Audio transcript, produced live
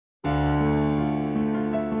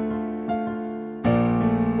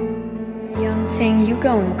Ting, you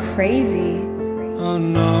going crazy. Oh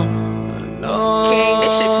no, no. King,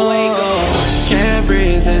 this shit fuego. Can't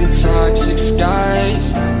breathe in toxic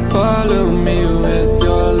skies. Pollute me with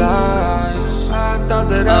your lies. I thought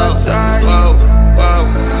that I'd die.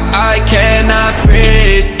 I cannot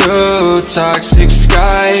breathe through toxic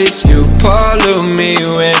skies. You pollute me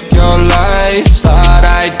with your lies. Thought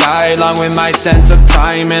I'd die along with my sense of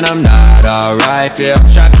time, and I'm not alright. Feel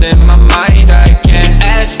trapped in my mind, I can't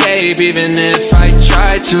escape even if I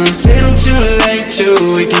try to. Little too late, too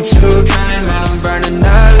weak and too kind. Man, I'm burning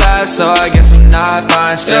alive, so I guess I'm not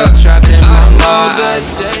fine. Still trapped in my mind.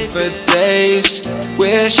 The day for days,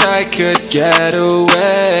 wish I could get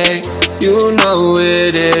away. You know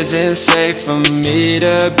it isn't safe for me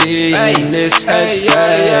to be in this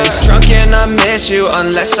headspace. Drunk and I miss you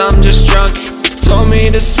unless I'm just drunk. Told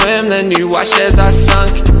me to swim, then you watched as I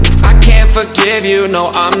sunk. I can't forgive you,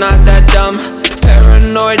 no, I'm not that dumb.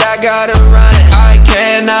 Paranoid, I gotta run. I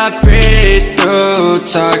cannot breathe through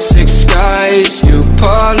toxic skies. You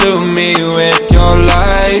pollute me with your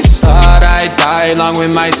lies. Thought I'd die along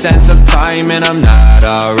with my sense of time, and I'm not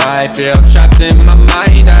alright. Feel trapped in my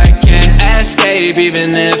mind, I can't escape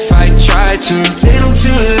even if I try to. Little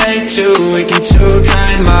too late, too weak and too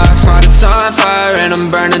kind. My heart is on fire and I'm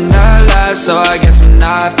burning alive, so I guess I'm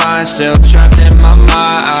not fine. Still trapped in my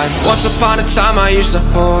mind. Once upon a time I used to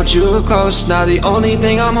hold you close. Now the only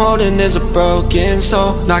thing I'm holding is a broken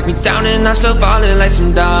soul. Knock me down and I'm still falling like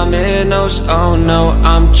some dominoes. Oh no,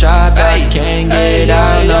 I'm trapped, I can't get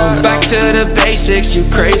out, no. Back to the basics, you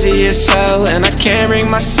crazy as hell. And I can't bring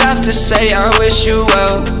myself to say I wish you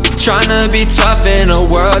well. Tryna be tough in a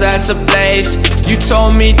world that's ablaze. You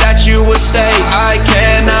told me that you would stay. I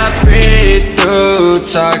cannot breathe through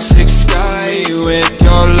toxic sky with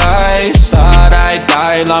your lies. Thought I'd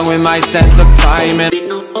die along with my sense of time, and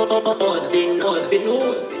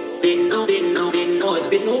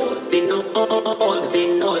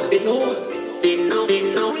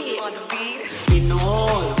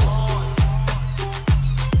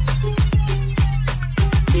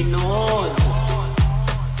Binod.